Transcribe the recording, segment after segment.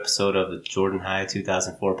Episode of the Jordan High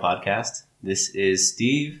 2004 podcast. This is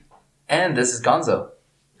Steve. And this is Gonzo.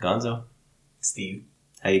 Gonzo. Steve.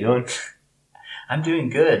 How you doing? I'm doing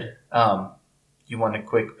good. You want a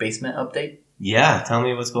quick basement update? Yeah, tell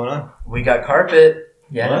me what's going on. We got carpet.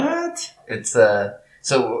 Yeah. What? It's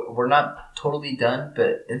so we're not totally done,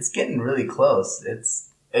 but it's getting really close.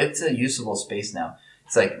 It's a usable space now.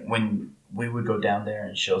 It's like when we would go down there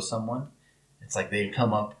and show someone, it's like they'd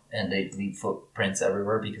come up and they'd leave footprints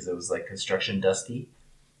everywhere because it was like construction dusty.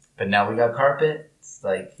 But now we got carpet. It's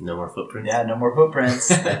like no more footprints. Yeah, no more footprints.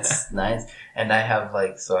 That's nice. And I have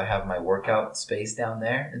I have my workout space down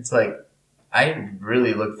there. It's like I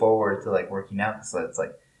really look forward to like working out. So it's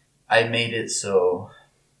like I made it so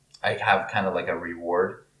I have kind of like a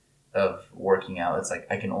reward of working out. It's like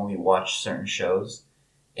I can only watch certain shows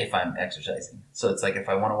if I'm exercising. So it's like if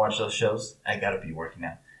I want to watch those shows, I gotta be working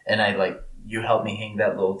out. And you helped me hang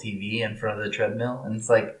that little TV in front of the treadmill, and it's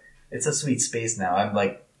like it's a sweet space now. I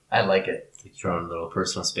like it. It's your own little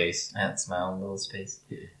personal space. Yeah, it's my own little space.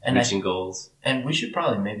 Yeah. And reaching goals. And we should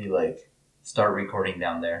probably maybe start recording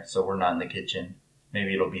down there, so we're not in the kitchen.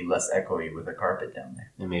 Maybe it'll be less echoey with a carpet down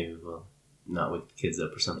there. And maybe we'll not wake the kids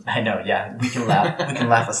up or something. I know. Yeah, we can laugh. We can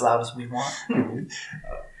laugh as loud as we want.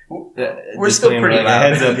 We're still pretty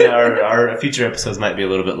loud. Heads up, our future episodes might be a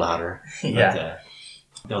little bit louder. Yeah. But,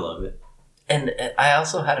 they'll love it. And I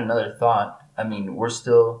also had another thought. I mean,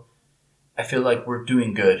 I feel like we're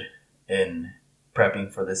doing good in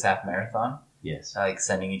prepping for this half marathon. Yes. Like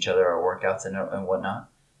sending each other our workouts and whatnot.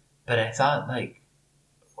 But I thought I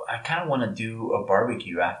kind of want to do a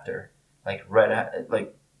barbecue after,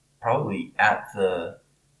 probably at the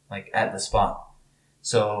spot.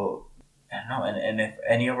 So I don't know. And if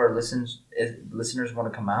any of our listeners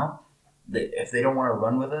want to come out, if they don't want to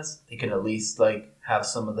run with us, they could at least have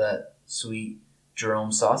some of that sweet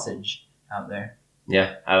Jerome sausage out there.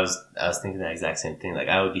 Yeah, I was thinking that exact same thing.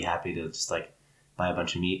 I would be happy to just buy a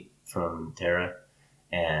bunch of meat from Terra,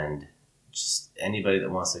 and just anybody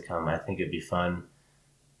that wants to come. I think it'd be fun.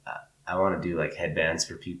 I want to do headbands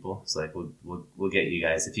for people. So we'll get you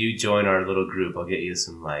guys, if you join our little group, I'll get you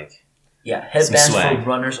some headbands for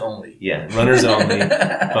runners only. Yeah, runners only.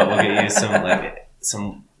 But we'll get you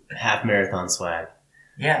some half marathon swag.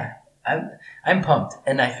 Yeah, I'm pumped,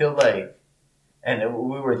 and I feel and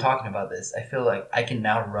we were talking about this. I feel like I can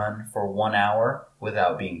now run for 1 hour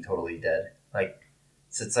without being totally dead.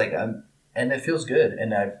 So it's and it feels good.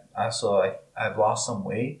 And I've lost some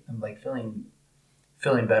weight. I'm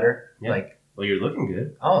feeling better. Yeah. Well, you're looking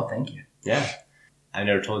good. Oh, thank you. Yeah. I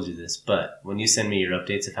never told you this, but when you send me your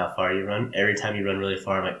updates of how far you run, every time you run really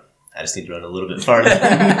far, I'm I just need to run a little bit farther than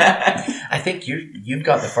that. I think you've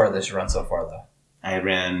got the farthest run so far, though. I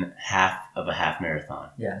ran half of a half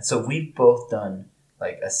marathon. Yeah, so we've both done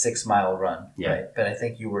a 6 mile run, yeah. Right? But I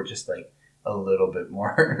think you were just a little bit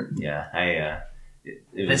more. Yeah, I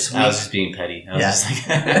was just being petty.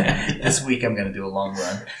 This week I'm going to do a long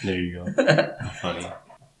run. There you go. Funny.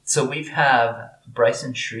 So we have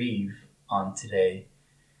Bryson Shreve on today,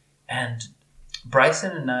 and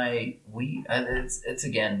Bryson and I, it's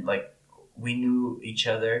again we knew each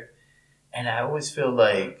other, and I always feel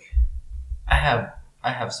like I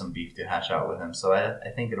have some beef to hash out with him, so I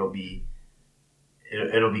think it'll be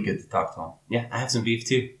good to talk to him. Yeah, I have some beef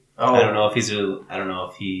too. Oh. I don't know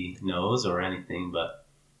if he knows or anything, but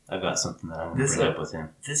I've got something that I'm going to bring up with him.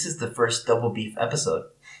 This is the first double beef episode.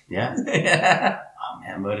 Yeah. Yeah. Oh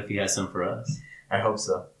man, what if he has some for us? I hope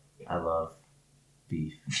so. I love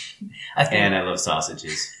beef. And I love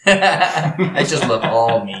sausages. I just love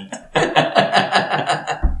all meat.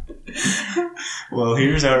 Well,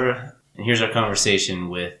 here's our conversation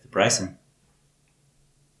with Bryson.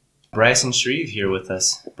 Bryson Shreve here with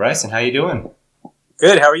us. Bryson, how you doing?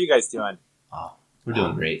 Good. How are you guys doing? Oh, we're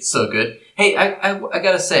doing great. So good. Hey, I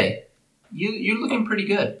gotta say, you're looking pretty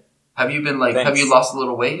good. Have you been Thanks. Have you lost a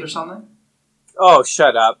little weight or something? Oh,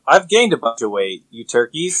 shut up. I've gained a bunch of weight, you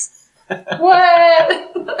turkeys.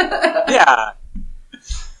 What? Yeah.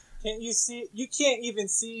 Can't you see? You can't even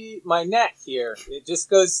see my neck here. It just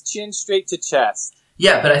goes chin straight to chest.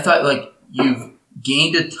 Yeah, but I thought you've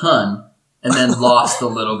gained a ton and then lost a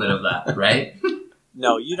little bit of that, right?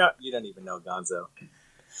 No, you don't even know, Gonzo.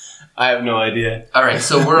 I have no idea. All right,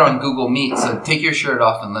 so we're on Google Meet, so take your shirt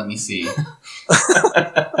off and let me see.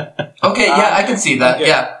 Okay, yeah, I can see that.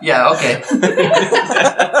 Yeah, okay.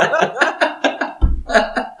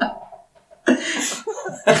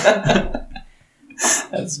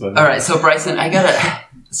 That's funny. All right, so Bryson, I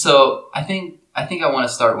think I want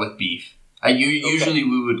to start with beef. Usually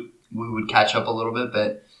we would catch up a little bit,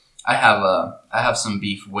 but I have some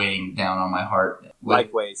beef weighing down on my heart.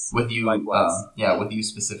 Likewise. With you, Likewise. with you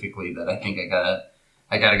specifically, that I think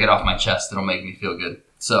I gotta get off my chest. It'll make me feel good.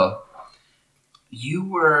 So, you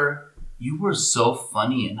were so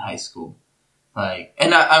funny in high school, like,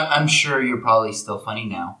 and I'm sure you're probably still funny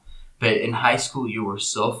now, but in high school you were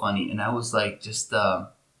so funny, and I was like,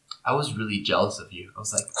 I was really jealous of you. I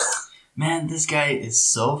was like, man, this guy is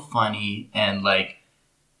so funny, and like,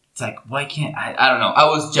 it's like, why can't I don't know. I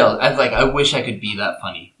was jealous. I was like, I wish I could be that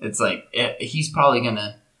funny. It's like, he's probably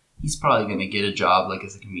gonna get a job like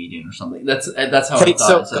as a comedian or something. That's how I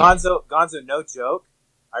thought. So Gonzo, no joke.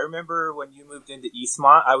 I remember when you moved into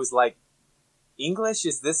Eastmont, I was like, English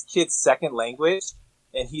is this kid's second language,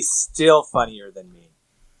 and he's still funnier than me.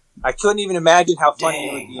 I couldn't even imagine how funny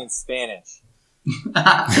he would be in Spanish.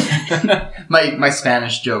 my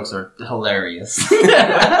Spanish jokes are hilarious. And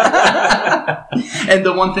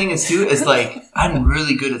the one thing is too is like, I'm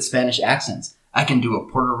really good at Spanish accents. I can do a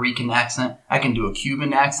Puerto Rican accent. I can do a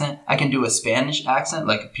Cuban accent. I can do a Spanish accent,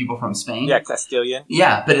 like people from Spain. Yeah, Castilian.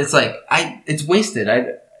 Yeah, but it's like it's wasted.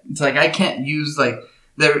 It's like I can't use like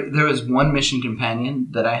there is one mission companion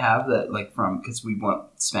that I have that like because we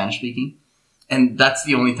want Spanish speaking, and that's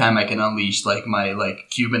the only time I can unleash like my like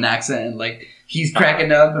Cuban accent, and like he's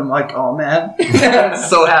cracking up, and I'm like, oh man, I'm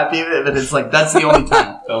so happy that it's like that's the only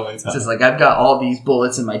time. It's just like I've got all these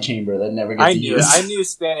bullets in my chamber that never get used. I knew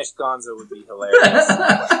Spanish Gonzo would be hilarious.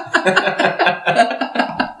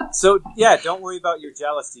 So yeah, don't worry about your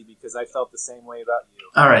jealousy because I felt the same way about you.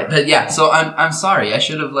 All right, but yeah, so I'm sorry. I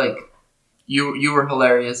should have like you were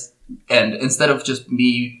hilarious, and instead of just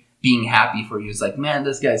me being happy for you, it's like, man,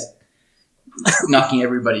 this guy's knocking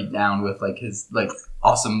everybody down with like his like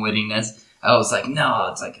awesome wittiness. I was like, no,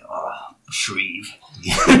 it's like, oh, Shreve.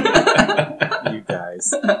 You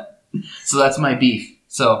guys. So that's my beef.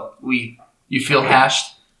 So you feel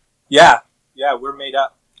hashed? Yeah, we're made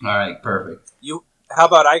up. All right, perfect. How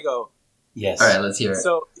about I go? Yes. All right, let's hear it.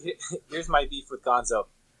 So here's my beef with Gonzo.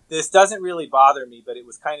 This doesn't really bother me, but it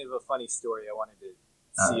was kind of a funny story. I wanted to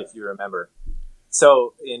see if you remember.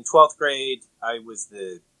 So in 12th grade, I was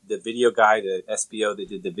the video guy, the SBO that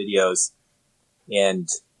did the videos, and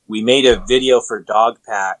we made a video for Dog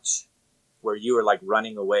Patch where you were like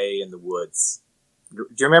running away in the woods. Do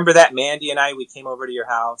you remember that? Mandy and we came over to your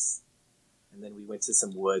house, and then we went to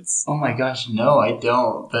some woods. Oh my gosh, no, I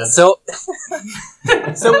don't. So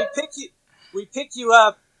we pick you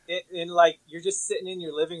up in like you're just sitting in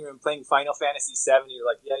your living room playing Final Fantasy VII. You're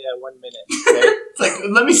like, yeah, 1 minute. Okay? It's like,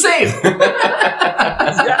 let me save.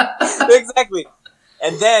 Yeah, exactly.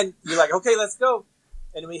 And then you're like, okay, let's go.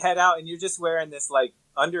 And we head out, and you're just wearing this like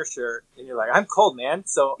undershirt, and you're like, I'm cold, man.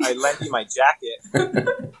 So I lent you my jacket.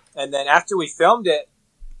 And then after we filmed it,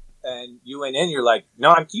 and you went in, you're like,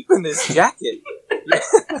 no, I'm keeping this jacket.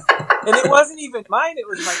 And it wasn't even mine; it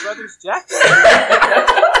was my brother's jacket.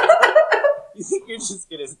 You think you're just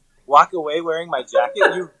gonna walk away wearing my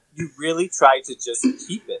jacket? You really tried to just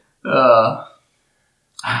keep it.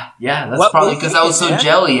 Yeah, that's probably because I was so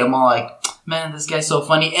jelly. I'm all like, man, this guy's so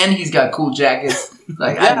funny, and he's got cool jackets.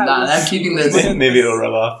 Like, yeah, I'm keeping this. Maybe it'll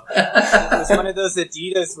rub off. It was one of those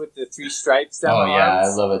Adidas with the 3 stripes down the arms.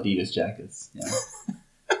 I love Adidas jackets. Yeah.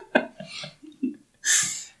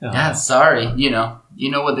 Yeah, sorry. You know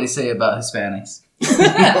what they say about Hispanics.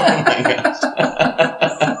 Oh my gosh.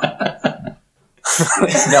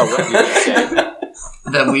 No, what did you say?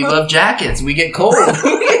 That we love jackets. We get cold.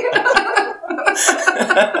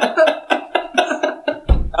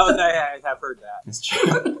 I have heard that. It's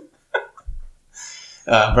true.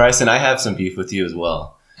 Bryson, I have some beef with you as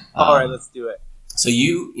well. All right, let's do it. So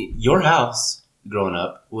your house growing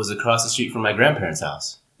up was across the street from my grandparents'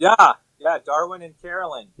 house. Yeah, Darwin and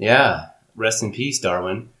Carolyn. Yeah, rest in peace,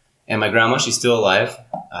 Darwin. And my grandma, she's still alive.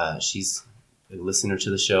 She's a listener to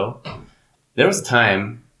the show. There was a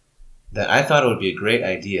time that I thought it would be a great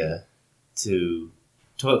idea to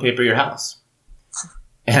toilet paper your house.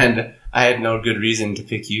 And I had no good reason to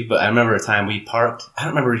pick you, but I remember a time we parked, I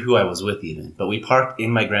don't remember who I was with even, but we parked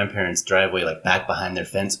in my grandparents' driveway, like back behind their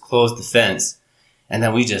fence, closed the fence, and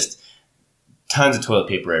then we just, tons of toilet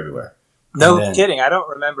paper everywhere. No kidding, I don't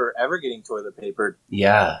remember ever getting toilet papered.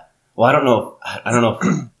 Yeah. Well, I don't know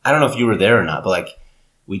if you were there or not, but like,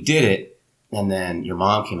 we did it, and then your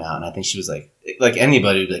mom came out, and I think she was like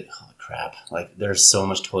anybody would be like, oh crap, like there's so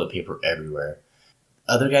much toilet paper everywhere.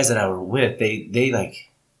 Other guys that I were with, they like,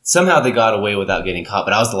 somehow they got away without getting caught,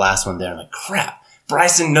 but I was the last one there. I'm like, crap,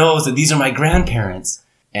 Bryson knows that these are my grandparents.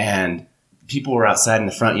 And people were outside in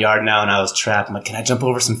the front yard now, and I was trapped. I'm like, can I jump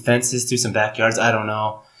over some fences through some backyards? I don't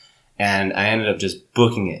know. And I ended up just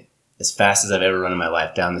booking it as fast as I've ever run in my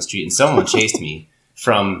life down the street. And someone chased me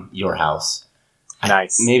from your house.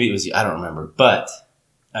 Nice. Maybe it was you. I don't remember. But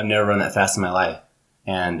I've never run that fast in my life.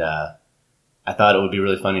 And I thought it would be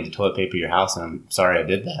really funny to toilet paper your house, and I'm sorry I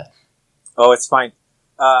did that. Oh, it's fine.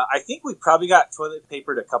 I think we probably got toilet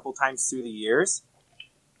papered a couple times through the years.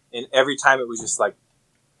 And every time it was just like,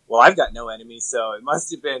 well, I've got no enemies, so it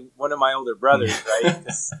must have been one of my older brothers, right?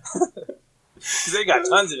 Because they got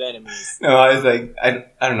tons of enemies. No, I was like, I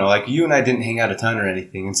don't know, like you and I didn't hang out a ton or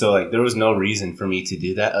anything, and so like there was no reason for me to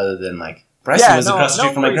do that other than like Bryson was across the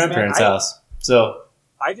street from my grandparents' house, so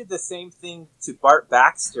I did the same thing to Bart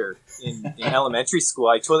Baxter in elementary school.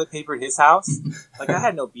 I toilet papered his house. Like I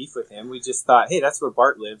had no beef with him. We just thought, hey, that's where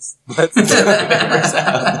Bart lives. Let's toilet paper his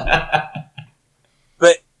house.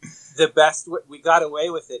 But the best, we got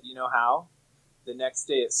away with it. You know how? The next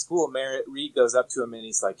day at school, Merritt Reed goes up to him and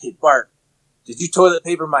he's like, hey, Bart, did you toilet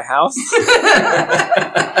paper my house?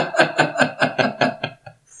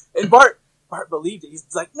 And Bart believed it. He's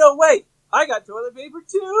like, no way, I got toilet paper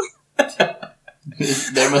too.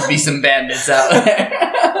 There must be some bandits out there.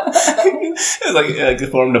 It was like it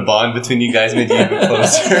formed a bond between you guys, made you even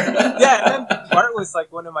closer. Yeah, and then Bart was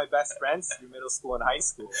like one of my best friends through middle school and high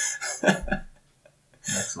school.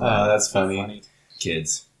 That's funny.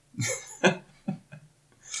 Kids.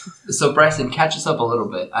 So Bryson, catch us up a little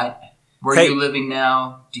bit. Where are you living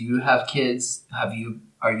now? Do you have kids? Are you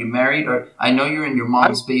married? Or I know you're in your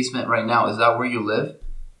mom's basement right now. Is that where you live?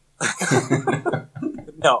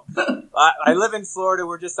 No. I live in Florida.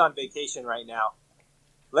 We're just on vacation right now.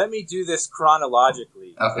 Let me do this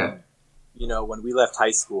chronologically. Okay. When we left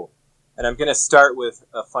high school. And I'm going to start with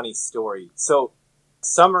a funny story. So,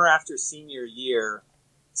 summer after senior year,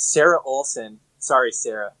 Sarah Olson, sorry,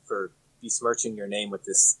 Sarah, for besmirching your name with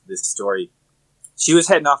this story. She was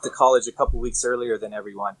heading off to college a couple weeks earlier than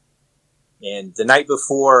everyone. And the night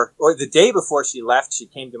before, or the day before she left, she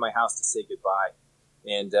came to my house to say goodbye.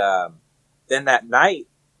 And then that night,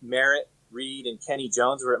 Merritt, Reed, and Kenny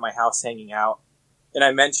Jones were at my house hanging out. And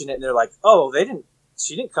I mentioned it, and they're like, oh,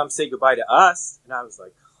 she didn't come say goodbye to us. And I was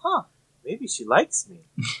like, maybe she likes me.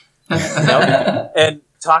 And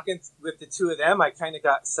talking with the two of them, I kind of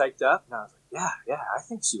got psyched up. And I was like, yeah, I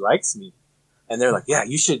think she likes me. And they're like, yeah,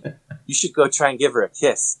 you should go try and give her a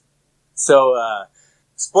kiss. So,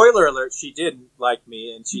 spoiler alert, she didn't like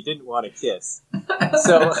me, and she didn't want a kiss.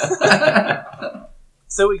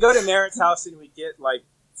 So we go to Merritt's house, and we get like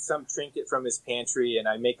some trinket from his pantry, and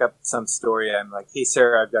I make up some story. I'm like, hey,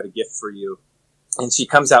 Sarah, I've got a gift for you. And she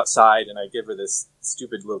comes outside, and I give her this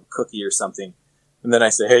stupid little cookie or something. And then I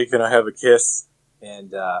say, hey, can I have a kiss?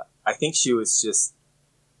 And I think she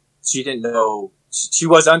didn't know. She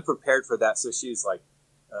was unprepared for that, so she was like,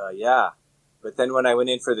 yeah. But then when I went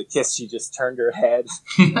in for the kiss, she just turned her head.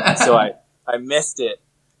 So I missed it.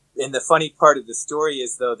 And the funny part of the story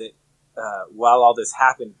is, though, that while all this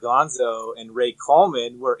happened, Gonzo and Ray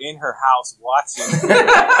Coleman were in her house watching.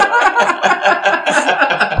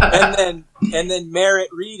 and then Merritt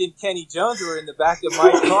Reed and Kenny Jones were in the back of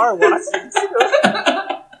my car watching too.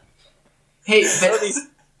 Hey,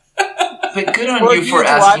 but good on you for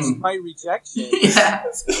asking my rejection. Yeah.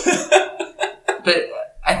 But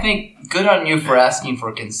I think good on you for asking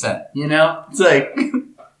for consent. It's like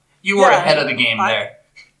you were ahead of the game there.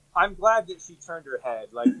 I'm glad that she turned her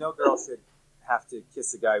head. Like, no girl should have to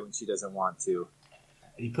kiss a guy when she doesn't want to.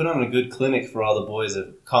 You put on a good clinic for all the boys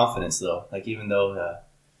of confidence, though. Like, even though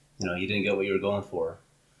you didn't get what you were going for.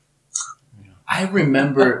 I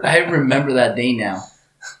remember that day now.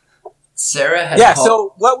 Sarah had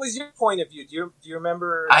so what was your point of view? Do you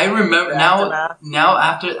remember? I remember now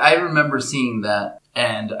after I remember seeing that,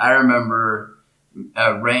 and I remember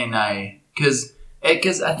Ray and I because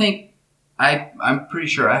I think I'm pretty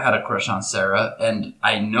sure I had a crush on Sarah, and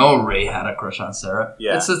I know Ray had a crush on Sarah.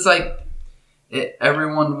 Yeah, it's like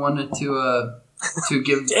everyone wanted to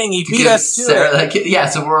give. Dang, he beat us to Sarah.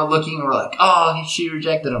 So we're looking, and we're like, oh, she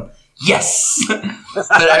rejected him. Yes!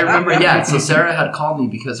 But I remember, so Sarah had called me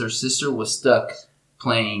because her sister was stuck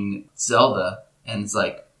playing Zelda, and it's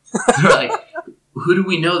like, they're like, who do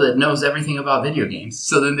we know that knows everything about video games?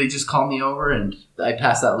 So then they just called me over, and I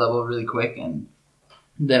passed that level really quick, and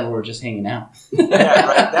then we're just hanging out. Yeah,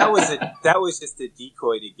 right. That was just a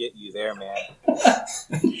decoy to get you there, man.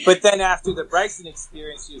 But then after the Bryson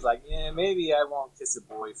experience, she was like, maybe I won't kiss a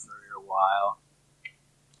boy for a while.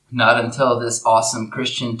 Not until this awesome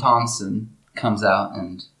Christian Thompson comes out,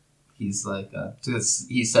 and he's like,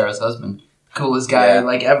 he's Sarah's husband. Coolest guy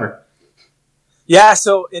ever. Yeah,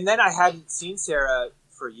 and then I hadn't seen Sarah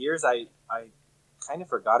for years. I kind of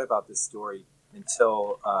forgot about this story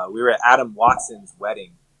until we were at Adam Watson's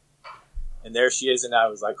wedding. And there she is, and I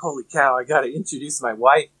was like, holy cow, I got to introduce my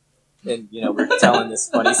wife. and we're telling this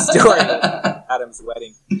funny story at Adam's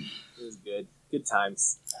wedding. It was good. Good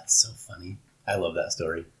times. That's so funny. I love that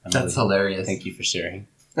story. That's hilarious. Thank you for sharing.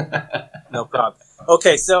 No problem.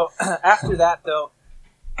 Okay, so after that, though,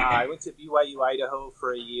 I went to BYU, Idaho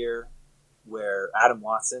for a year, where Adam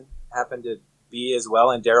Watson happened to be as well,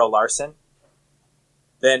 and Daryl Larson.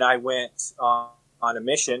 Then I went on a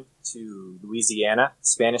mission to Louisiana,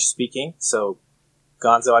 Spanish-speaking. So,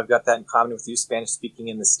 Gonzo, I've got that in common with you, Spanish-speaking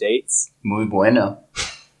in the States. Muy bueno.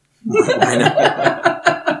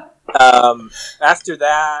 After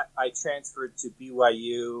that, I transferred to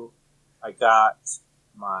BYU. I got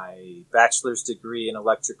my bachelor's degree in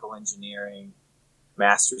electrical engineering,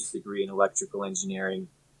 master's degree in electrical engineering.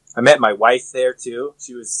 I met my wife there, too.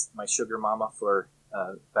 She was my sugar mama for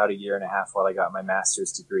about a year and a half while I got my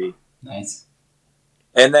master's degree. Nice.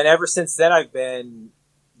 And then ever since then, I've been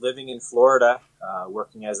living in Florida,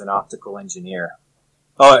 working as an optical engineer.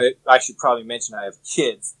 Oh, I should probably mention I have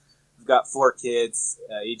kids. I've got 4 kids,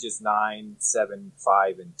 ages 9, 7,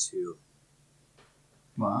 5, and 2.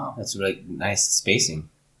 Wow. That's really nice spacing.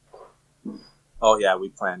 Oh, yeah, we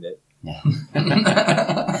planned it. Yeah.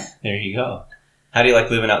 There you go. How do you like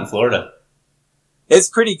living out in Florida? It's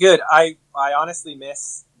pretty good. I honestly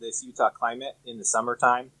miss this Utah climate in the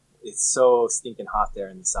summertime. It's so stinking hot there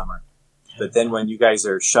in the summer. But then when you guys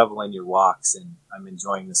are shoveling your walks and I'm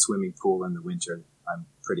enjoying the swimming pool in the winter, I'm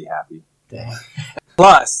pretty happy. Dang.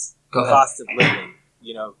 Plus, Go ahead. cost of living.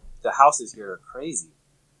 The houses here are crazy.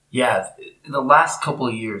 Yeah, in the last couple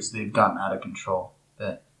of years, they've gotten out of control.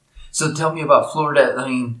 So tell me about Florida. I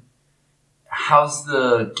mean, how's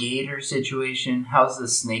the gator situation? How's the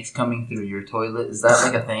snakes coming through your toilet? Is that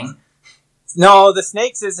like a thing? No, the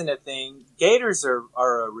snakes isn't a thing. Gators are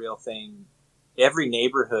a real thing. Every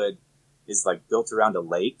neighborhood is like built around a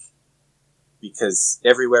lake because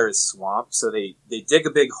everywhere is swamp. So they dig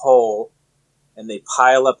a big hole and they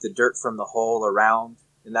pile up the dirt from the hole around,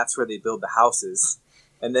 and that's where they build the houses.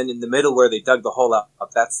 And then in the middle where they dug the hole up,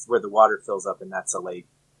 that's where the water fills up, and that's a lake.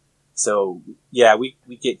 So, yeah, we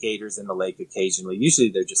get gators in the lake occasionally. Usually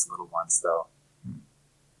they're just little ones, though.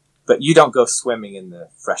 But you don't go swimming in the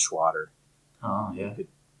fresh water. Oh, yeah.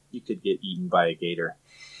 You could get eaten by a gator.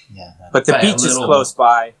 Yeah. But the beach is close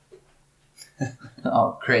by.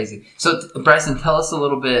 Oh, crazy. So, Bryson, tell us a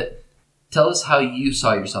little bit. Tell us how you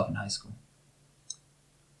saw yourself in high school.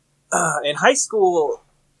 In high school,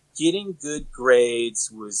 getting good grades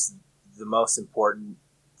was the most important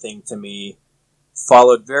thing to me,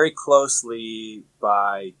 followed very closely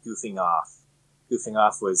by goofing off. Goofing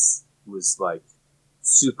off was like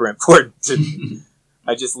super important to me.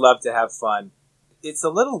 I just love to have fun. It's a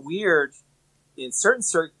little weird. In certain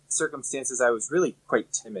circumstances, I was really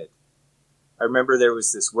quite timid. I remember there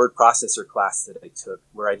was this word processor class that I took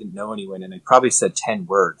where I didn't know anyone, and I probably said 10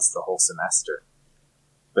 words the whole semester.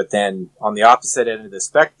 But then on the opposite end of the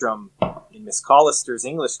spectrum, in Miss Collister's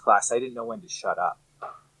English class, I didn't know when to shut up.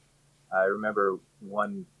 I remember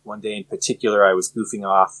one day in particular, I was goofing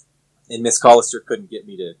off, and Miss Collister couldn't get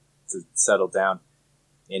me to settle down.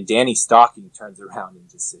 And Danny Stocking turns around and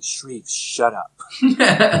just says, "Shreve, shut up."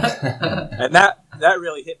 And that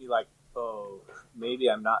really hit me like, oh, maybe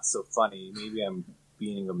I'm not so funny. Maybe I'm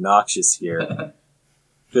being obnoxious here.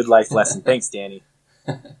 Good life lesson. Thanks, Danny.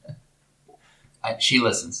 She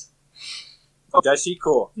listens. Oh, does she?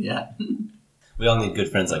 Cool. Yeah. We all need good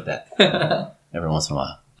friends like that every once in a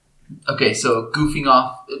while. Okay, so goofing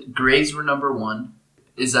off, grades were number one.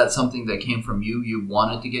 Is that something that came from you? You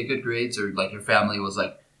wanted to get good grades, or like your family was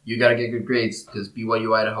like, you got to get good grades because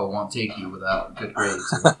BYU Idaho won't take you without good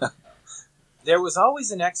grades? There was always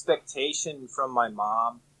an expectation from my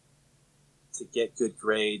mom to get good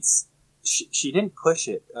grades. She didn't push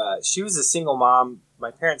it. She was a single mom. My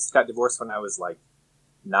parents got divorced when I was like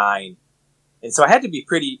 9. And so I had to be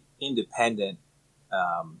pretty independent.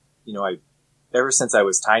 Ever since I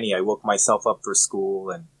was tiny, I woke myself up for school,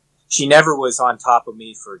 and she never was on top of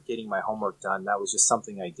me for getting my homework done. That was just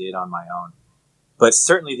something I did on my own. But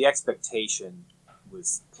certainly the expectation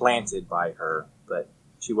was planted by her, but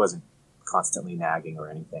she wasn't constantly nagging or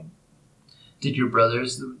anything. Did your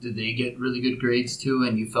brothers, did they get really good grades too,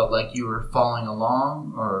 and you felt like you were following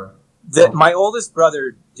along, or? My oldest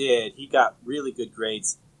brother did. He got really good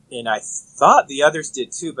grades, and I thought the others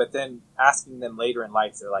did too, but then asking them later in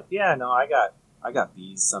life, they're like, yeah, no, I got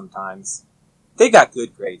B's sometimes. They got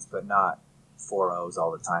good grades, but not 4.0s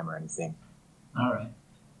all the time or anything. All right.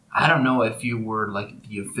 I don't know if you were like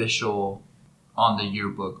the official on the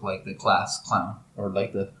yearbook, like the class clown, or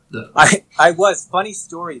like the... I was. Funny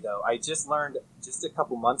story, though. I just learned just a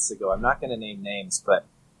couple months ago, I'm not going to name names, but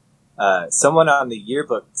someone on the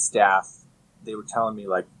yearbook staff, they were telling me,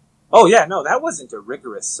 like, Oh yeah, no, that wasn't a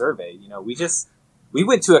rigorous survey. We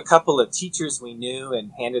went to a couple of teachers we knew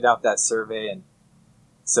and handed out that survey, and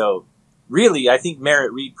so really, I think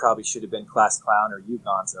Merritt Reed probably should have been class clown or you,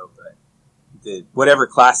 Gonzo, but whatever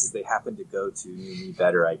classes they happened to go to knew me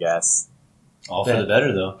better, I guess. All for the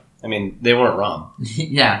better, though. I mean, they weren't wrong.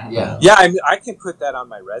 Yeah. Yeah, I can put that on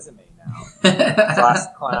my resume now. Class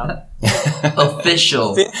clown.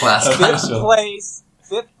 Official class clown.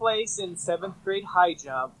 Fifth place in 7th grade high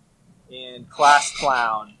jump in class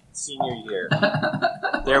clown senior year.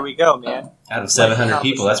 There we go, man. Out of 700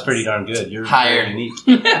 people, that's pretty darn good. You're hired. Very unique.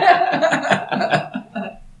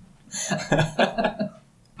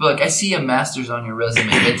 Look, I see a master's on your resume,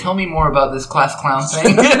 but tell me more about this class clown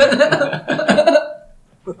thing.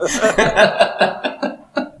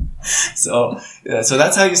 So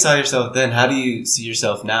that's how you saw yourself then. How do you see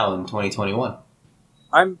yourself now in 2021?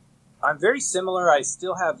 I'm very similar. I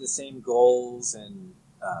still have the same goals and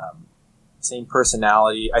same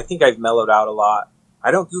personality. I think I've mellowed out a lot. I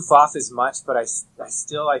don't goof off as much, but I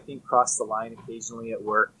still, I think, cross the line occasionally at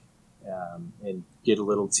work and get a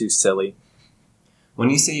little too silly. When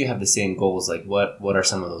you say you have the same goals, like what are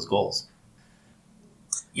some of those goals?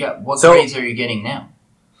 Yeah, what grades are you getting now?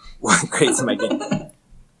 What grades am I getting?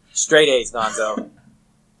 Straight A's, Gonzo.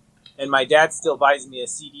 And my dad still buys me a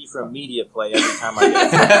CD from Media Play every time I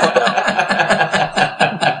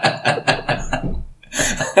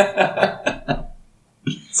get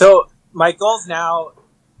So my goals now,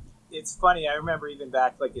 it's funny, I remember even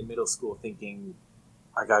back like in middle school thinking,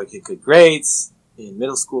 I gotta get good grades in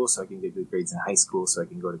middle school so I can get good grades in high school so I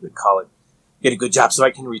can go to good college, get a good job so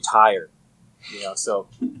I can retire. So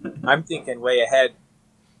I'm thinking way ahead.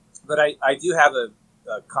 But I do have a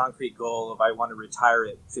concrete goal of I want to retire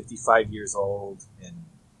at 55 years old and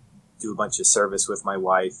do a bunch of service with my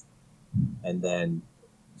wife. And then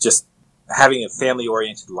just having a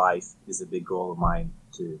family-oriented life is a big goal of mine,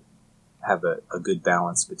 to have a good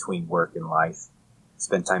balance between work and life,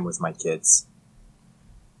 spend time with my kids.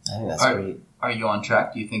 I think that's great. Are you on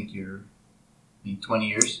track? Do you think you're in 20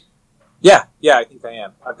 years? Yeah, I think I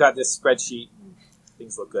am. I've got this spreadsheet and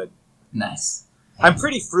things look good. Nice. I'm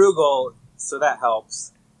pretty frugal, so that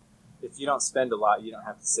helps. If you don't spend a lot, you don't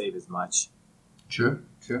have to save as much. True.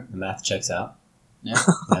 The math checks out. Yeah.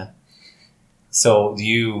 Yeah. So do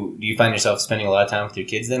you find yourself spending a lot of time with your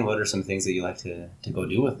kids then? What are some things that you like to go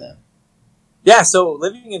do with them? Yeah, so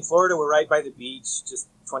living in Florida, we're right by the beach, just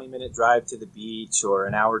 20-minute drive to the beach or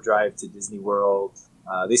an hour drive to Disney World.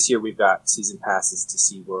 This year we've got season passes to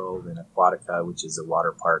SeaWorld and Aquatica, which is a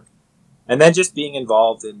water park. And then just being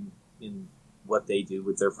involved in what they do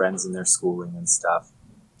with their friends and their schooling and stuff.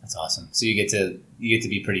 That's awesome. So you get to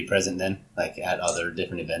be pretty present then, like at other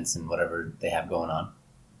different events and whatever they have going on.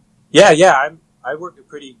 Yeah. I work a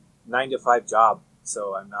pretty 9-to-5 job,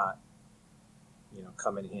 so I'm not,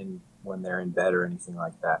 coming in when they're in bed or anything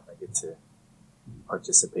like that. I get to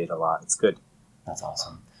participate a lot. It's good. That's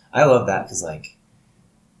awesome. I love that because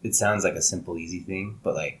it sounds like a simple, easy thing,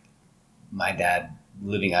 but my dad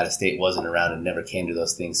living out of state wasn't around and never came to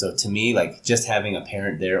those things. So to me, just having a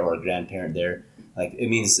parent there or a grandparent there, it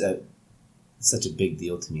means such a big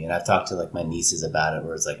deal to me. And I've talked to my nieces about it,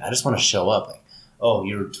 where it's I just want to show up. Oh,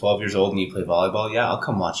 you're 12 years old and you play volleyball? Yeah, I'll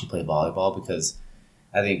come watch you play volleyball, because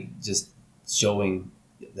I think just showing,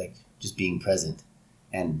 just being present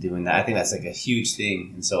and doing that, I think that's a huge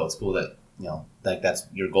thing. And so it's cool that, that's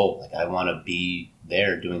your goal. I want to be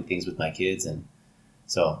there doing things with my kids. And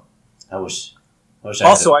so I wish I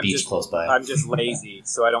had a beach close by. I'm just lazy,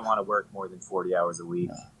 so I don't want to work more than 40 hours a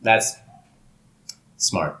week. That's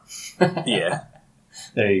smart. Yeah.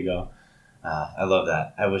 There you go. I love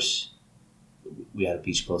that. I wish we had a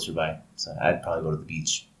beach closer by, so I'd probably go to the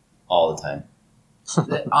beach all the time.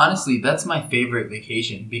 Honestly, that's my favorite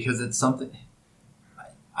vacation, because it's something.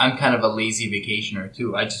 I'm kind of a lazy vacationer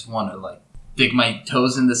too. I just want to dig my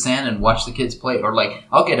toes in the sand and watch the kids play, or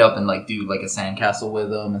I'll get up and do a sandcastle with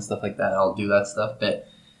them and stuff like that. I'll do that stuff, but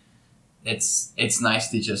it's nice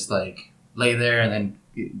to just lay there and then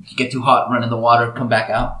get too hot, run in the water, come back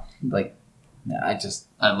out. I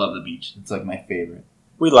love the beach. It's my favorite.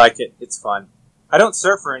 We like it. It's fun. I don't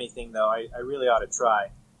surf or anything though. I really ought to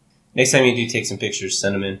try. Next time you do take some pictures,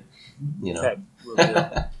 send them in. Okay, we'll do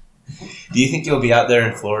it. Do you think you'll be out there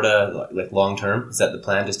in Florida long term? Is that the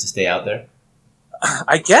plan, just to stay out there?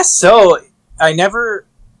 I guess so. I've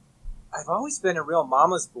always been a real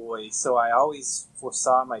mama's boy, so I always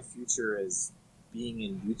foresaw my future as being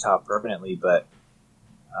in Utah permanently, but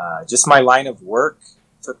just my line of work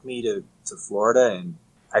took me to Florida, and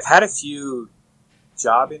I've had a few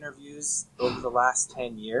job interviews over the last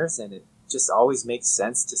 10 years, and it just always makes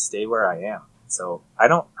sense to stay where I am. So I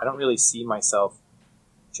don't really see myself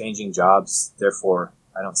changing jobs. Therefore,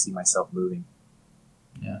 I don't see myself moving.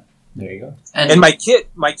 There you go. And my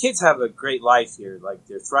kids have a great life here. Like,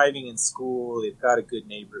 they're thriving in school. They've got a good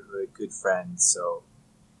neighborhood, good friends. So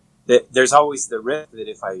there's always the risk that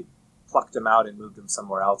if I plucked them out and moved them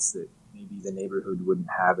somewhere else, that maybe the neighborhood wouldn't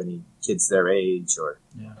have any kids their age or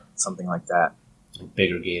something like that. Like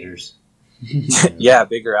bigger gators. Yeah,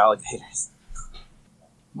 bigger alligators.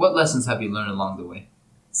 What lessons have you learned along the way?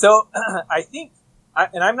 So I think,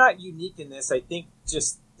 and I'm not unique in this, I think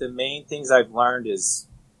just the main things I've learned is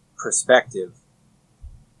perspective.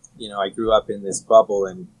 You know, I grew up in this bubble,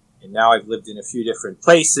 and now I've lived in a few different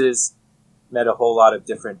places, met a whole lot of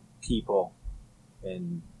different people,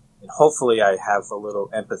 and hopefully I have a little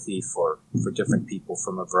empathy for different people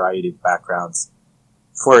from a variety of backgrounds.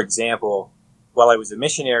 For example, while I was a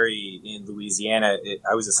missionary in Louisiana,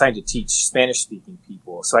 I was assigned to teach Spanish-speaking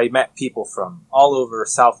people. So I met people from all over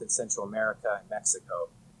South and Central America and Mexico.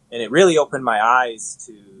 And it really opened my eyes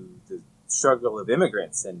to the struggle of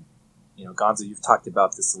immigrants. And, you know, Gonzo, you've talked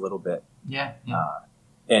about this a little bit. Yeah.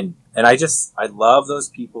 And I love those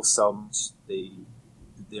people so much.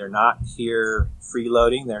 They're not here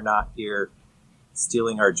freeloading. They're not here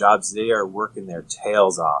stealing our jobs. They are working their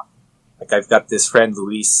tails off. Like, I've got this friend,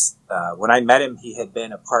 Luis. When I met him, he had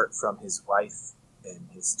been apart from his wife and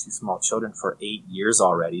his 2 small children for 8 years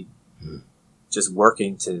already, just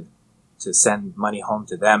working to send money home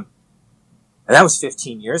to them. And that was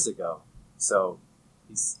 15 years ago. So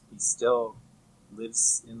he still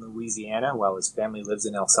lives in Louisiana while his family lives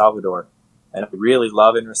in El Salvador. And I really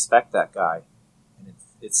love and respect that guy. And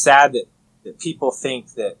it's sad that people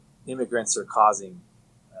think that immigrants are causing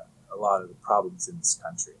a lot of the problems in this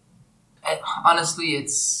country. Honestly,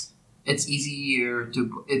 it's easy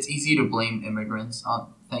to blame immigrants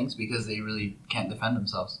on things because they really can't defend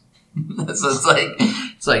themselves. So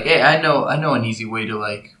it's like, hey, I know an easy way to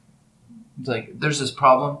it's like, there's this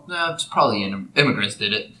problem. No, it's probably immigrants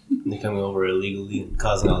did it. They're coming over illegally and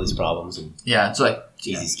causing all these problems. And it's like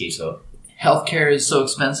easy scapegoat. Healthcare is so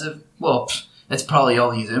expensive. Well, it's probably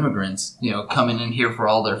all these immigrants, coming in here for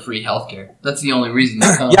all their free healthcare. That's the only reason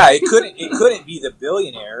they come. Yeah, it couldn't be the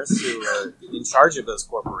billionaires who are in charge of those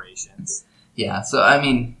corporations. Yeah, so I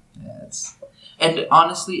mean, and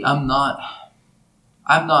honestly, I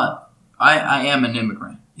am an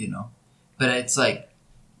immigrant, but it's like,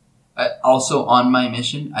 also on my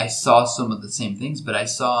mission, I saw some of the same things, but I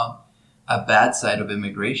saw a bad side of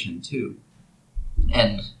immigration too.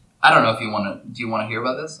 And I don't know if do you want to hear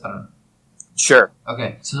about this? I don't know. Sure.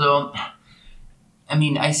 Okay, so, I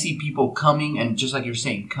mean, I see people coming, and just like you're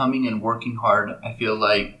saying, coming and working hard. I feel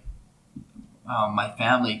like my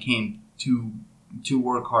family came to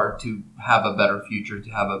work hard to have a better future, to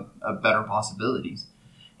have a better possibilities.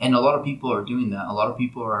 And a lot of people are doing that. A lot of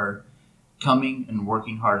people are coming and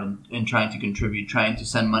working hard and trying to contribute, trying to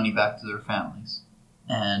send money back to their families.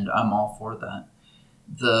 And I'm all for that.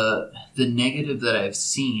 The negative that I've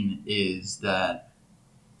seen is that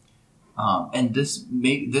and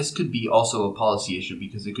this could be also a policy issue,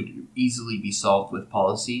 because it could easily be solved with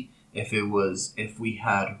policy if we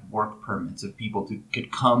had work permits, if people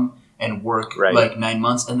could come and work like 9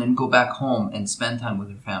 months and then go back home and spend time with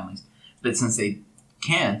their families. But since they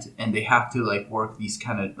can't, and they have to work these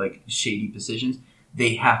kind of shady positions,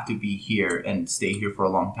 they have to be here and stay here for a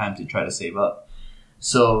long time to try to save up.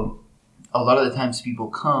 So a lot of the times people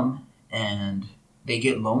come and they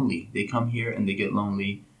get lonely. They come here and they get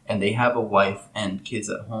lonely, and they have a wife and kids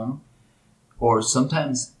at home. Or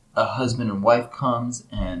sometimes a husband and wife comes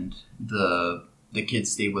and the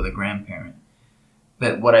kids stay with a grandparent.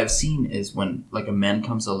 But what I've seen is when a man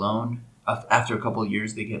comes alone, after a couple of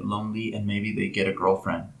years they get lonely and maybe they get a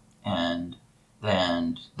girlfriend, and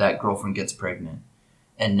then that girlfriend gets pregnant.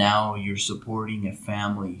 And now you're supporting a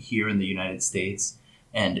family here in the United States,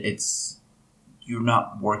 and you're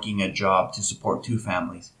not working a job to support 2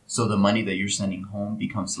 families. So the money that you're sending home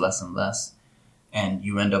becomes less and less, and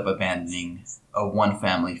you end up abandoning one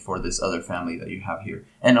family for this other family that you have here.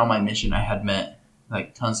 And on my mission, I had met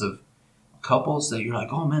tons of couples that you're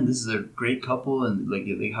like, oh man, this is a great couple, and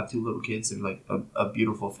they have 2 little kids. They're a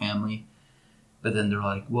beautiful family. But then they're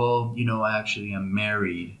like, well, I actually am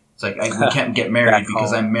married. It's like, we can't get married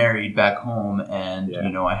because I'm married back home, and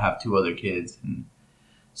I have 2 other kids. And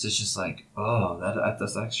so it's just like, oh,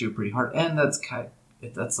 that's actually pretty hard, and that's kind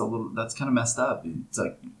of messed up. It's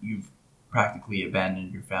like you've practically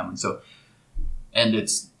abandoned your family. So, and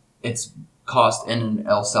it's cost, in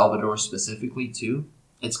El Salvador specifically too,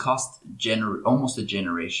 it's cost almost a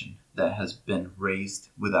generation that has been raised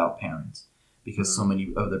without parents, because so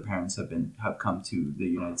many of their parents have come to the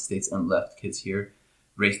United States and left kids here,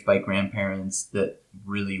 raised by grandparents that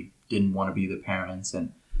really didn't want to be the parents,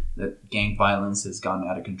 and that gang violence has gotten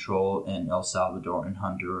out of control in El Salvador and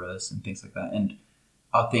Honduras and things like that. And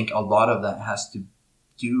I think a lot of that has to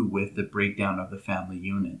do with the breakdown of the family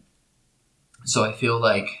unit. So I feel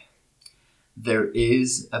like there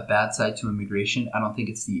is a bad side to immigration. I don't think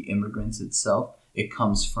it's the immigrants itself. It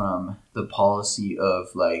comes from the policy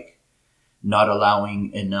of like not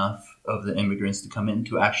allowing enough of the immigrants to come in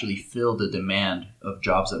to actually fill the demand of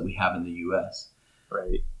jobs that we have in the U.S.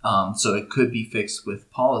 Right. So it could be fixed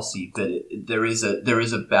with policy, but there is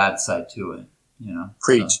a bad side to it. You know.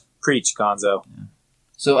 Preach, Gonzo. Yeah.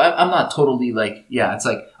 So I'm not totally like, yeah, it's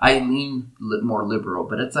like I lean more liberal,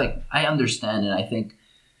 but it's like I understand, and I think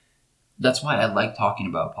that's why I like talking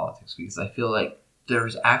about politics, because I feel like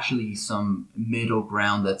there's actually some middle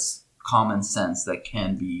ground that's common sense that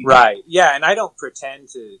can be... Right, yeah, and I don't pretend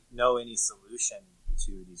to know any solution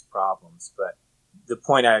to these problems, but the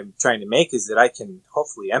point I'm trying to make is that I can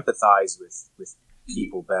hopefully empathize with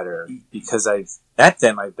people better, because I've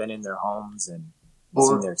been in their homes and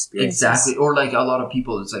seen their experiences. Exactly, or like a lot of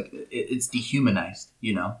people, it's like, it's dehumanized,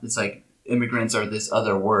 you know? It's like immigrants are this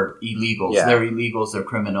other word, illegals. Yeah. They're illegals, they're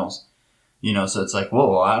criminals. You know, so it's like,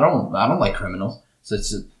 whoa, I don't like criminals. So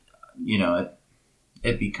it's, you know,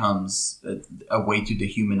 it becomes a way to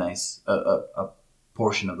dehumanize a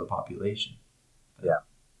portion of the population. Yeah.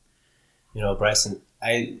 You know, Bryson,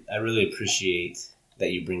 I really appreciate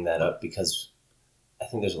that you bring that up, because I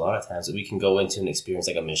think there's a lot of times that we can go into an experience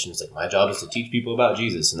like a mission. It's like, my job is to teach people about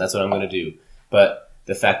Jesus, and that's what I'm going to do. But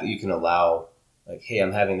the fact that you can allow, like, hey,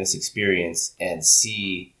 I'm having this experience, and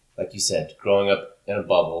see, like you said, growing up in a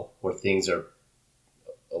bubble where things are,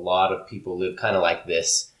 a lot of people live kind of like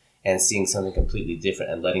this, and seeing something completely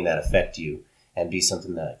different and letting that affect you and be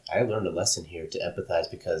something that I learned a lesson here to empathize,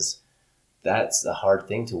 because that's a hard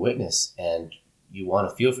thing to witness, and you want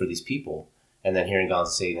to feel for these people. And then hearing Gonzo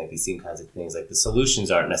say like these same kinds of things, like the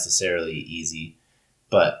solutions aren't necessarily easy,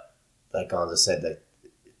 but like Gonzo said, that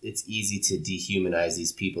it's easy to dehumanize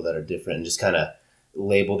these people that are different and just kind of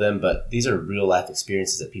label them. But these are real life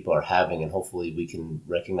experiences that people are having, and hopefully we can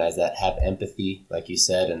recognize that, have empathy, like you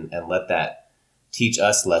said, and let that teach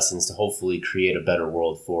us lessons to hopefully create a better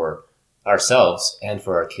world for ourselves and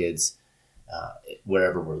for our kids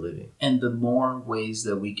wherever we're living. And the more ways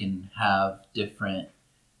that we can have different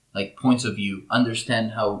like points of view,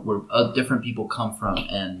 understand how different people come from,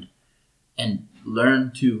 and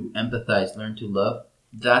learn to empathize, learn to love.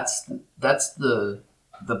 That's the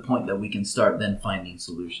point that we can start then finding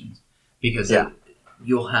solutions, because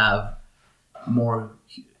you'll have a more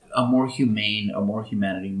humane, a more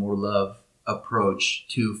humanity, more love approach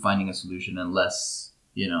to finding a solution, and less,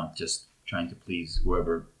 you know, just trying to please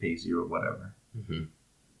whoever pays you or whatever. Mm-hmm.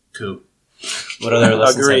 Cool. What other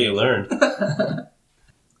lessons have you learned?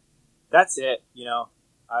 That's it. You know,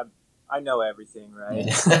 I know everything, right?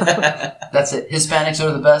 That's it. Hispanics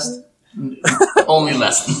are the best. Only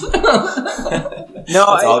lessons. No,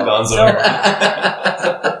 all Gonzo. No,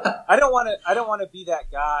 I don't want to be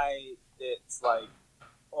that guy that's like,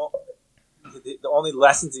 the only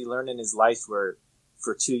lessons he learned in his life were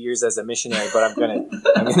for 2 years as a missionary. But I'm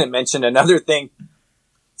gonna mention another thing.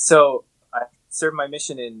 So I served my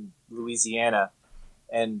mission in Louisiana,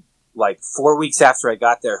 and like 4 weeks after I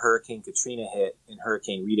got there, Hurricane Katrina hit and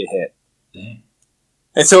Hurricane Rita hit. Dang.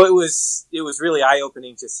 And so it was really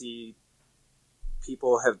eye-opening to see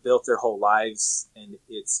people have built their whole lives and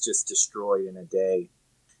it's just destroyed in a day.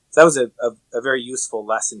 So that was a very useful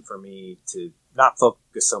lesson for me, to not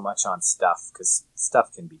focus so much on stuff, because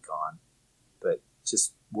stuff can be gone, but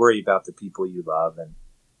just worry about the people you love,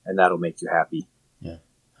 and that'll make you happy. Yeah,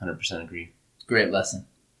 100% agree. Great lesson.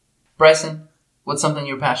 Bryson, what's something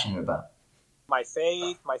you're passionate about? My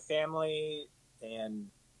faith, my family, and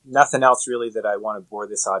nothing else really that I want to bore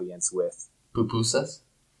this audience with. Pupusas?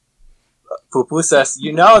 Pupusas,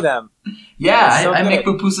 you know them. Yeah, I make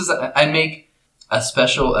pupusas. I make a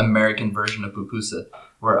special American version of pupusa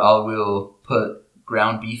where I will put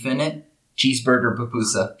ground beef in it. Cheeseburger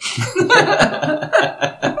pupusa.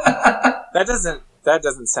 That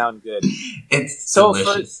doesn't sound good. It's so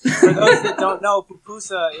delicious. For those that don't know,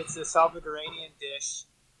 pupusa, it's a Salvadorian dish.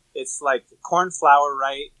 It's like corn flour,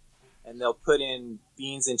 right? And they'll put in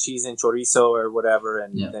beans and cheese and chorizo or whatever,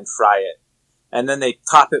 and then fry it. And then they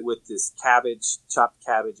top it with this chopped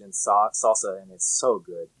cabbage and salsa, and it's so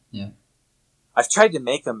good. Yeah. I've tried to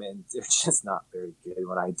make them, and they're just not very good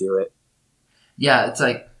when I do it. Yeah, it's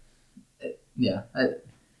like,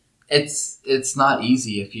 it's not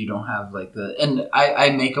easy if you don't have like and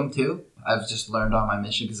I make them too. I've just learned on my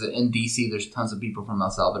mission because in DC there's tons of people from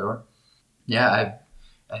El Salvador. Yeah,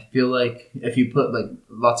 I feel like if you put like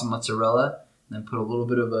lots of mozzarella and then put a little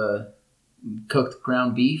bit of a cooked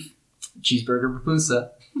ground beef, cheeseburger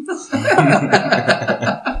pupusa.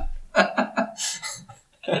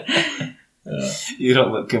 You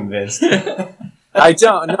don't look convinced. I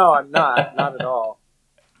don't. No, I'm not. Not at all.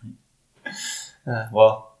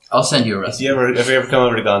 Well, I'll send you a recipe. if you ever come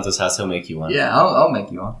over to Gonzo's house, he'll make you one. Yeah, I'll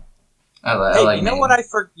make you one. I like. You know what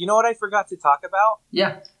I forgot to talk about?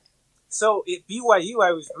 Yeah. So at BYU,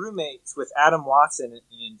 I was roommates with Adam Watson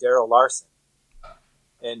and Daryl Larson,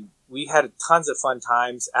 and we had tons of fun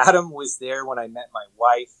times. Adam was there when I met my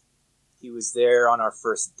wife. He was there on our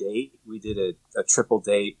first date. We did a triple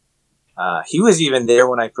date. He was even there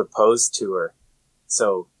when I proposed to her.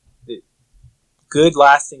 So, good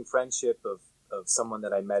lasting friendship of someone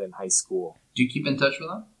that I met in high school. Do you keep in touch with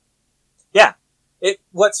them? Yeah.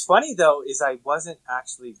 What's funny though is I wasn't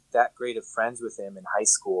actually that great of friends with him in high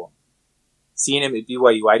school. Seeing him at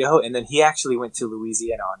BYU Idaho, and then he actually went to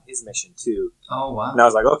Louisiana on his mission too. Oh wow! And I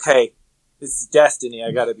was like, okay, this is destiny.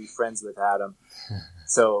 I got to be friends with Adam.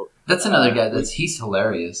 So that's another guy. He's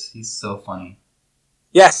hilarious. He's so funny.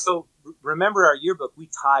 Yeah. So remember our yearbook? We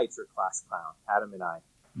tied for class clown, Adam and I.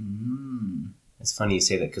 Mm. It's funny you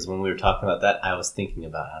say that because when we were talking about that, I was thinking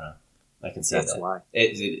about Adam. I can say That's that. why.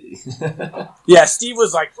 Yeah, Steve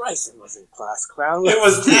was like, Bryson wasn't class clown. It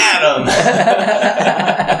was Adam.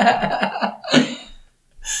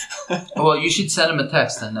 Well, you should send him a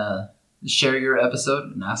text and share your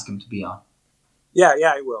episode and ask him to be on. Yeah,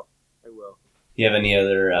 I will. Do you have any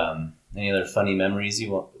other funny memories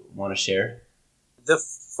you want to share? The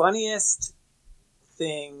funniest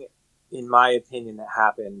thing, in my opinion, that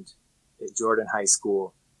happened at Jordan High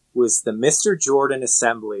School was the Mr. Jordan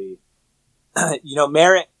Assembly.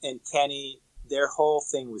 Merritt and Kenny, their whole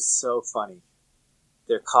thing was so funny.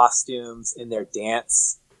 Their costumes and their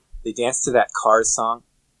dance. They danced to that Cars song.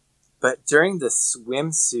 But during the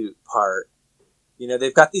swimsuit part,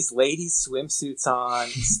 they've got these ladies' swimsuits on,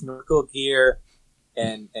 snorkel gear,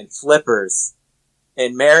 and flippers.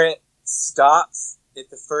 And Merritt stops at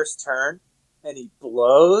the first turn, and he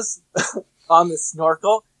blows on the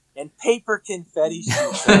snorkel, and paper confetti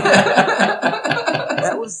shoots out.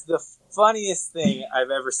 That was the funniest thing I've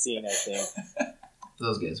ever seen, I think.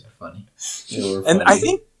 Those guys were funny. They were And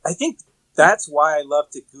funny. I think that's why I love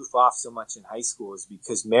to goof off so much in high school, is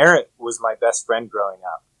because Merritt was my best friend growing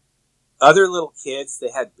up. Other little kids, they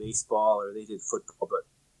had baseball or they did football, but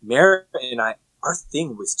Merritt and I, our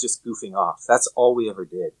thing was just goofing off. That's all we ever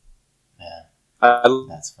did. Yeah, I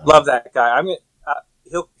love that guy.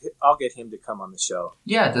 I'll get him to come on the show.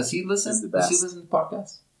 Yeah, does he listen? He's the best. Does he listen to the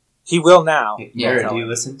podcast? He will now. Merritt, do you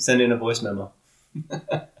listen? Send in a voice memo.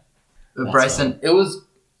 Bryson,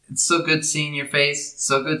 it's so good seeing your face.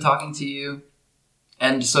 So good talking to you.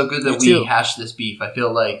 And so good that we hashed this beef. I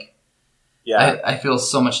feel like I feel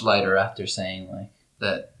so much lighter after saying like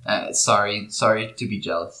that. Sorry to be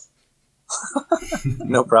jealous.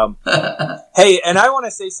 No problem. Hey, and I want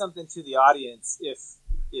to say something to the audience.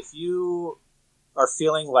 If you are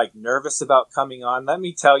feeling like nervous about coming on, let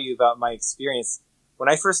me tell you about my experience. When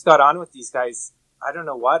I first got on with these guys, I don't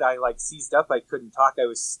know what, I like seized up. I couldn't talk. I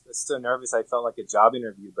was so nervous. I felt like a job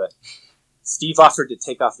interview, but Steve offered to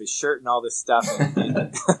take off his shirt and all this stuff.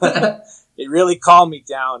 And it really calmed me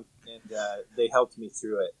down, and they helped me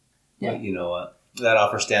through it. Yeah, you know what? That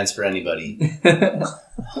offer stands for anybody. But,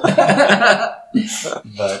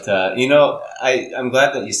 I'm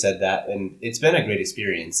glad that you said that, and it's been a great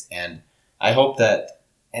experience, and I hope that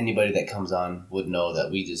anybody that comes on would know that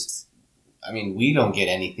we don't get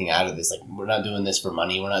anything out of this. Like, we're not doing this for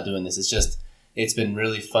money. We're not doing this. It's been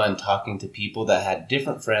really fun talking to people that had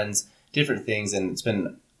different friends, different things, and it's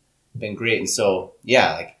been great. And so,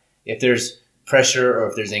 yeah, like if there's pressure or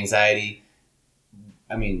if there's anxiety,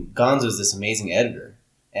 Gonzo's this amazing editor,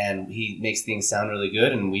 and he makes things sound really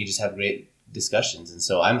good, and we just have great discussions. And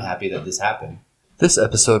so I'm happy that this happened. This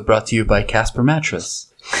episode brought to you by Casper Mattress.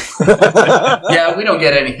 Yeah, we don't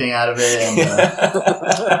get anything out of it, and,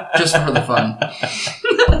 just for the fun.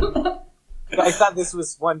 I thought this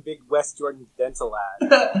was one big West Jordan dental ad.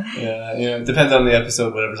 Yeah, it depends on the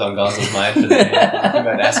episode, whatever's on Gonzo's mind for the day. You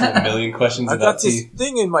might ask him a million questions I about got this teeth.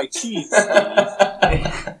 thing in my teeth.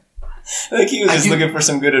 I think he was just looking for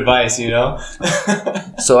some good advice,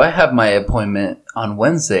 So I have my appointment on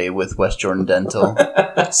Wednesday with West Jordan Dental.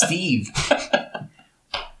 Steve,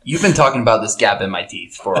 you've been talking about this gap in my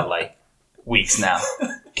teeth for like weeks now.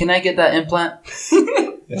 Can I get that implant?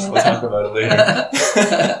 Yeah, we'll talk about it later.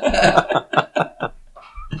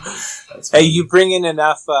 Hey, you bring in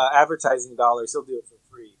enough advertising dollars, he'll do it for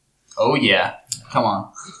free. Oh yeah, come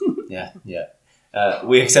on. Yeah.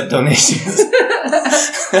 We accept donations.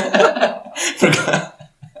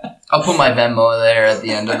 I'll put my Venmo there at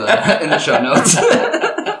the end of in the show notes.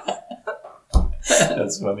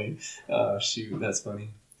 That's funny. Oh shoot, that's funny.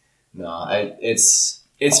 No, it's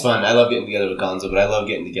fun. I love getting together with Gonzo, but I love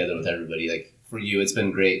getting together with everybody. Like for you, it's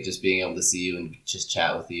been great just being able to see you and just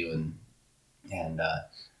chat with you, and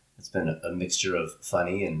it's been a mixture of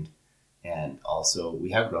funny and also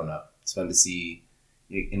we have grown up. It's fun to see.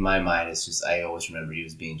 In my mind, it's just I always remember you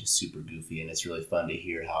as being just super goofy, and it's really fun to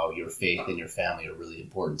hear how your faith and your family are really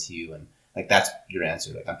important to you, and like that's your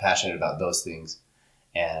answer. Like I'm passionate about those things,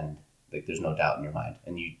 and like there's no doubt in your mind,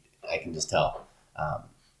 and I can just tell.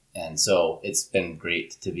 And so it's been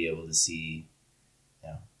great to be able to see,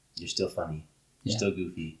 you're still funny, you're still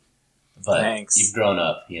goofy, but Thanks. You've grown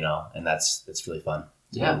up, and that's really fun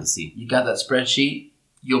to be able to see. You got that spreadsheet.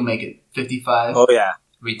 You'll make it 55. Oh yeah.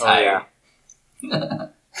 Retire.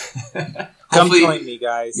 Come join me,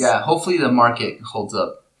 guys. Yeah, hopefully the market holds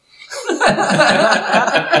up.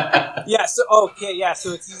 Yeah, so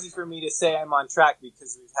it's easy for me to say I'm on track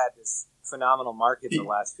because we've had this phenomenal market the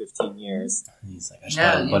last 15 years. He's like, I just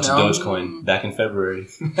bought a bunch of Dogecoin back in February.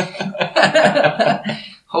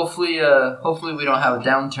 Hopefully we don't have a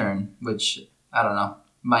downturn, which I don't know.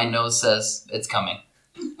 My nose says it's coming.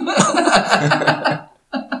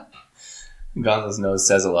 Gonzo's nose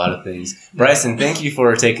says a lot of things. Bryson, thank you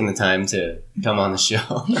for taking the time to come on the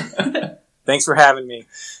show. Thanks for having me.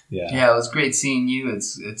 Yeah, it was great seeing you.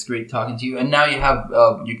 It's great talking to you. And now you have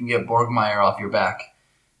you can get Borgmeyer off your back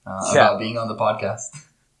about being on the podcast.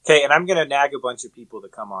 Okay, and I'm gonna nag a bunch of people to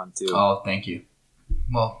come on too. Oh, thank you.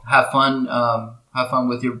 Well, have fun. Have fun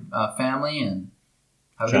with your family and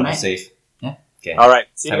have a good night. Safe. Yeah. Okay. All right.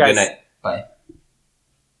 See you have guys. a good night. Bye.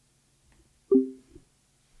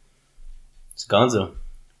 So Gonzo,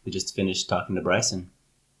 we just finished talking to Bryson.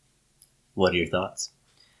 What are your thoughts?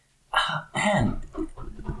 Man,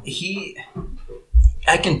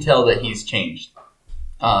 I can tell that he's changed.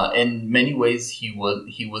 In many ways, he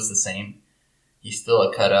was the same. He's still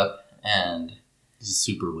a cut up, and he's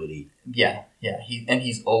super witty. Yeah.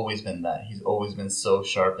 He's always been that. He's always been so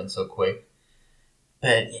sharp and so quick.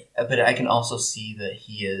 But I can also see that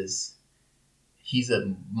he's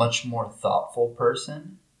a much more thoughtful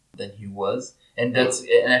person than he was, and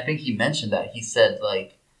I think he mentioned that. He said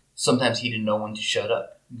like sometimes he didn't know when to shut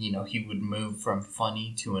up. He would move from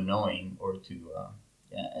funny to annoying or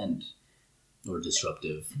or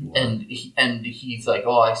disruptive. And he's like,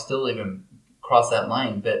 oh, I still even cross that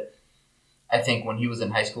line. But I think when he was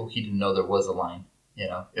in high school, he didn't know there was a line.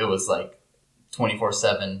 It was like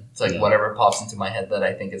 24/7. It's like whatever pops into my head that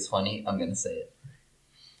I think is funny, I'm gonna say it.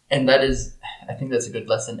 And I think that's a good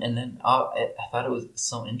lesson. And then I thought it was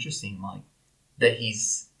so interesting, like that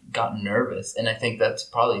he's gotten nervous, and I think that's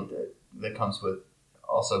probably that comes with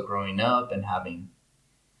also growing up and having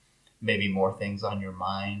maybe more things on your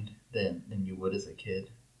mind than you would as a kid.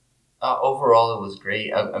 Overall, it was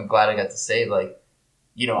great. I'm glad I got to say, like,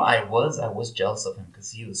 I was jealous of him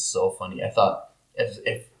because he was so funny. I thought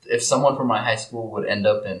if someone from my high school would end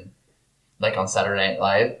up in like on Saturday Night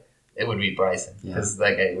Live, it would be Bryson because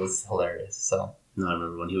that guy was hilarious. So no, I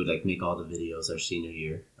remember when he would like make all the videos our senior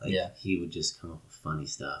year. Like, he would just come up with funny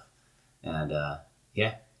stuff, and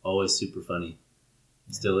always super funny.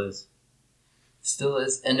 Still is,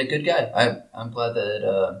 and a good guy. I'm glad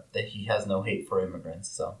that he has no hate for immigrants.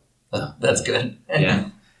 So that's good. Yeah,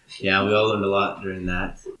 we all learned a lot during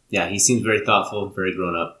that. Yeah, he seems very thoughtful, very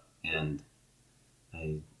grown up, and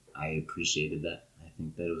I appreciated that. I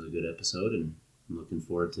think that it was a good episode, and I'm looking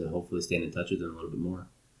forward to hopefully staying in touch with him a little bit more.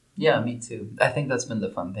 Yeah, me too. I think that's been the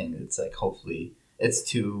fun thing. It's like hopefully it's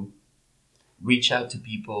to reach out to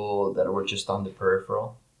people that were just on the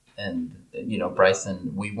peripheral. And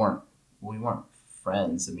Bryson, we weren't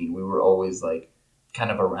friends. I mean, we were always like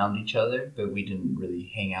kind of around each other, but we didn't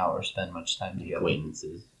really hang out or spend much time together.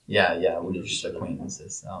 Acquaintances. Yeah, we were just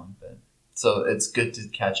acquaintances. But so it's good to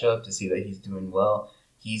catch up to see that he's doing well.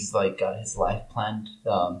 He's like got his life planned.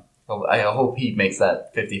 I hope he makes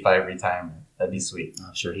that 55 retirement. That'd be sweet.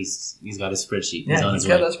 I'm sure he's got his spreadsheet. He's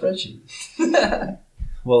got that spreadsheet.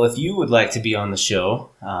 Well, if you would like to be on the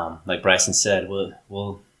show, like Bryson said,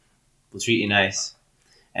 we'll treat you nice,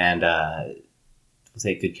 and we'll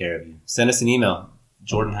take good care of you. Send us an email,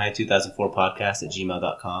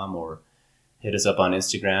 jordanhigh2004podcast@gmail.com, or hit us up on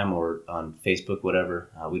Instagram or on Facebook, whatever.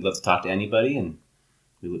 We'd love to talk to anybody, and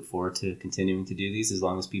we look forward to continuing to do these as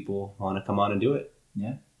long as people want to come on and do it.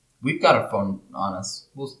 Yeah. We've got a phone on us.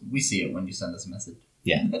 We see it when you send us a message.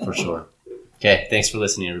 Yeah, for sure. Okay, thanks for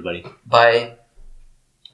listening, everybody. Bye.